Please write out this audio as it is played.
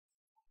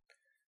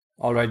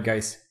Alright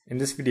guys, in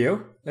this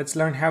video, let's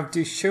learn how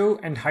to show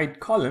and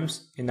hide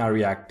columns in our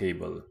React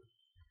table.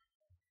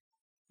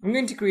 I'm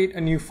going to create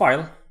a new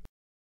file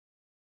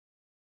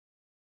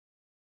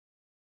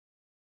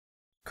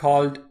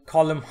called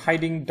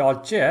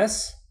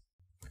columnhiding.js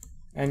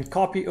and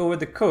copy over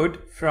the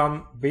code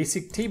from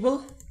basic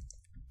table,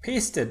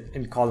 paste it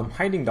in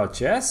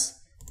columnhiding.js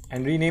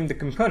and rename the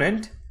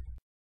component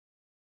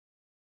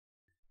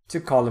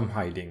to column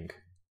hiding.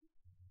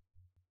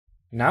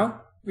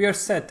 Now we are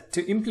set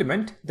to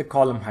implement the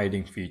column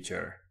hiding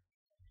feature.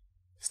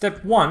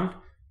 Step 1,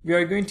 we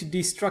are going to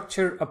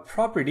destructure a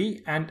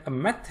property and a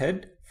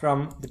method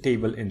from the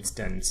table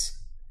instance.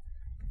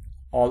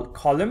 All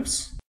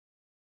columns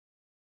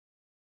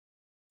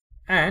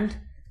and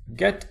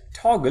get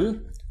toggle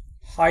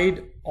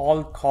hide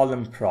all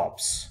column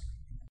props.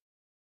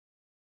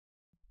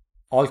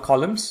 All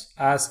columns,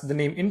 as the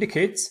name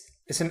indicates,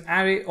 is an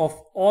array of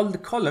all the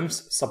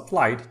columns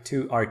supplied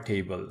to our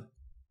table.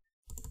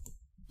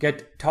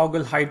 Get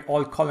toggle hide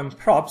all column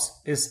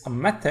props is a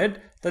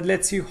method that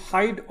lets you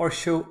hide or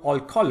show all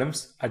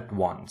columns at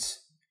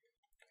once.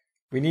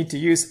 We need to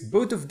use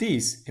both of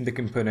these in the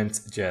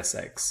component's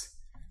JSX.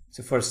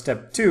 So for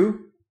step 2,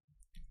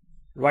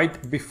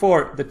 right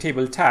before the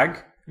table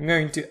tag, I'm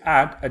going to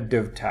add a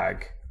div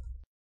tag.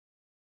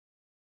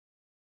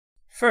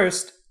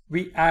 First,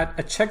 we add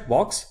a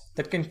checkbox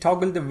that can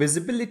toggle the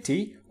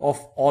visibility of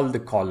all the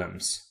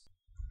columns.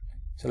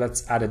 So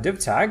let's add a div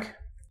tag.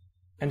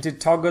 And to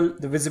toggle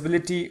the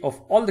visibility of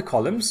all the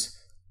columns,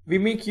 we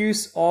make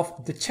use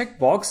of the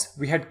checkbox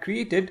we had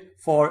created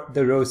for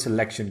the row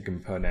selection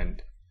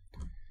component.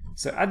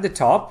 So at the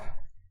top,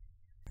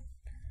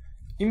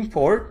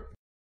 import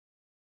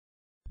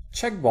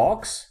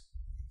checkbox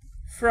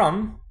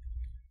from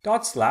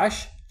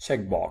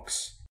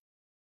 /checkbox.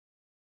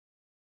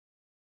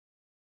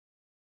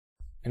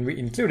 And we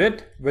include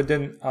it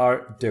within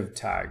our div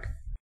tag.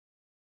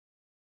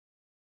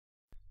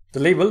 The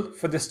label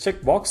for this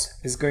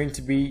checkbox is going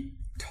to be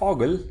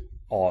toggle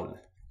all.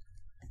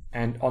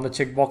 And on the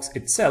checkbox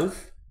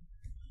itself,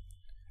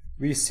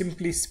 we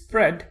simply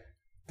spread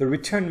the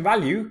return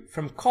value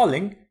from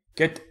calling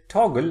get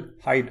toggle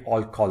hide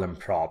all column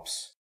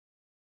props.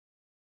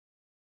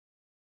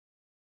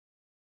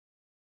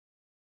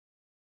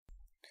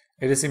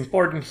 It is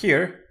important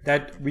here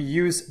that we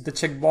use the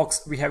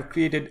checkbox we have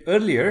created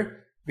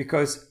earlier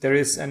because there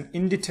is an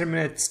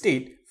indeterminate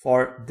state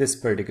for this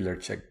particular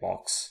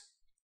checkbox.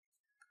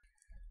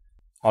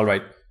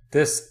 Alright,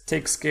 this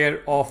takes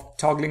care of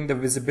toggling the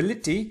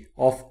visibility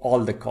of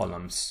all the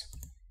columns.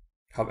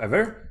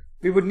 However,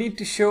 we would need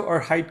to show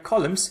or hide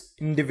columns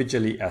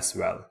individually as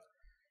well.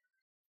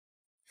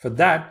 For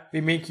that,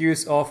 we make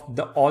use of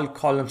the all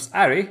columns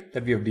array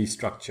that we have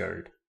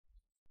destructured.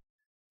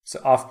 So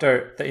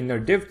after the inner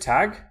div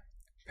tag,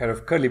 pair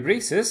of curly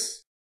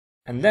braces,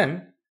 and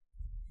then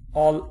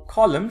all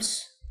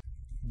columns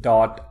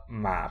dot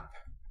map.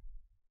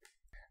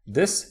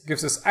 This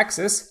gives us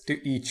access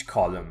to each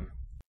column.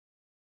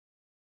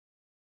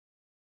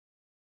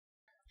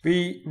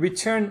 We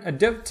return a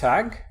div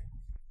tag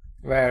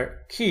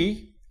where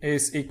key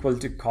is equal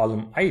to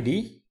column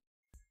ID,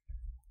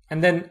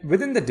 and then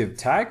within the div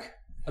tag,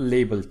 a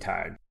label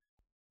tag.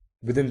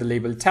 Within the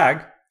label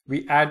tag,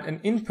 we add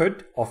an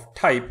input of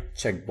type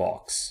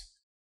checkbox.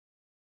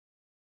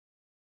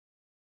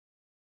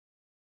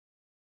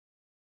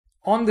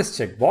 On this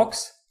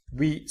checkbox,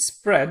 we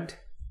spread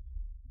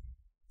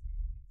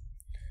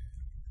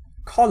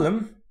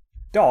column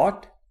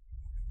dot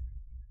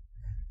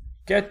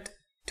get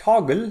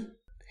toggle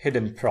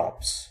hidden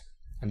props,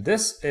 and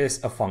this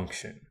is a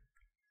function.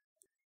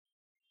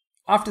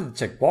 After the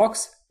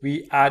checkbox,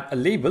 we add a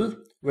label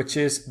which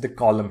is the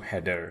column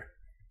header.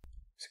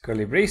 So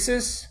curly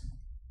braces,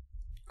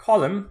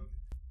 column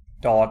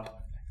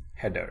dot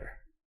header.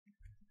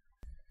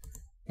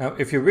 Now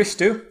if you wish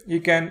to,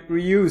 you can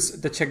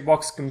reuse the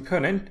checkbox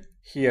component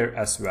here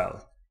as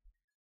well.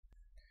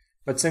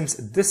 But since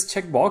this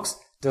checkbox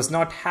does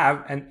not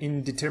have an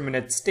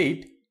indeterminate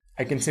state,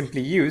 I can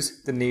simply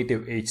use the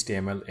native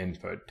HTML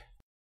input.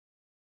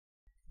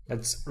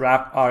 Let's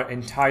wrap our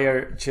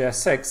entire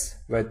JSX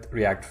with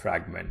React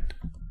fragment.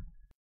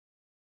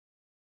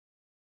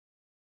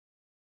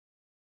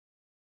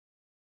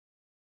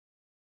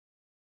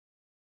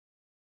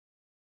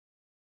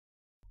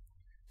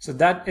 So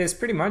that is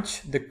pretty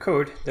much the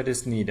code that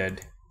is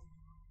needed.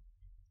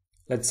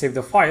 Let's save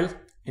the file,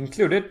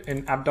 include it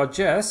in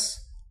app.js,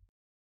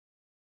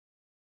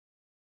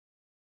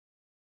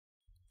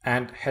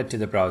 and head to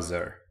the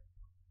browser.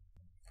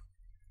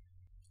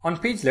 On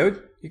page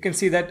load, you can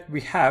see that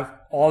we have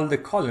all the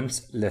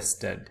columns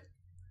listed.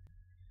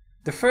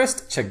 The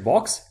first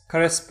checkbox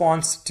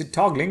corresponds to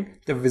toggling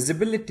the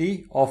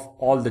visibility of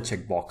all the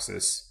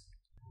checkboxes.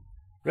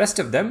 Rest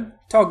of them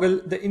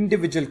toggle the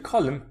individual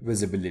column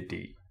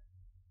visibility.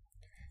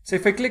 So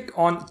if I click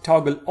on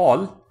toggle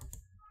all,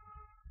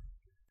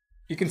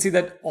 you can see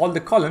that all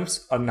the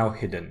columns are now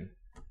hidden.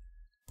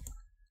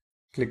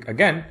 Click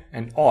again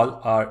and all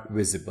are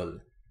visible.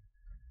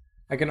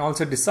 I can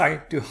also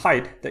decide to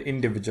hide the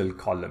individual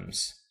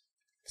columns.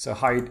 So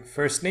hide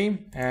first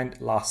name and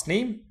last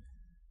name,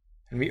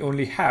 and we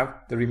only have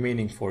the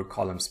remaining 4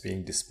 columns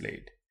being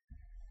displayed.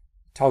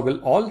 Toggle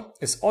all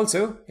is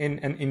also in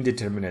an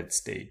indeterminate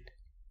state.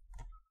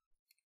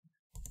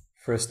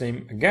 First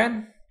name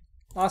again,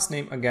 last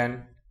name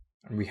again,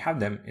 and we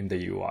have them in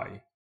the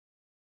UI.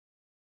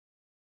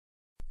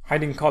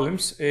 Hiding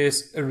columns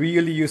is a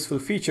really useful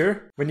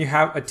feature when you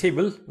have a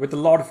table with a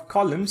lot of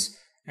columns,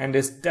 and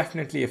is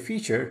definitely a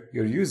feature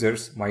your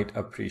users might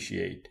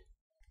appreciate.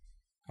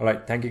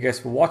 Alright, thank you guys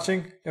for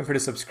watching. Don't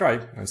forget to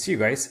subscribe, and I'll see you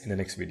guys in the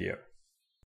next video.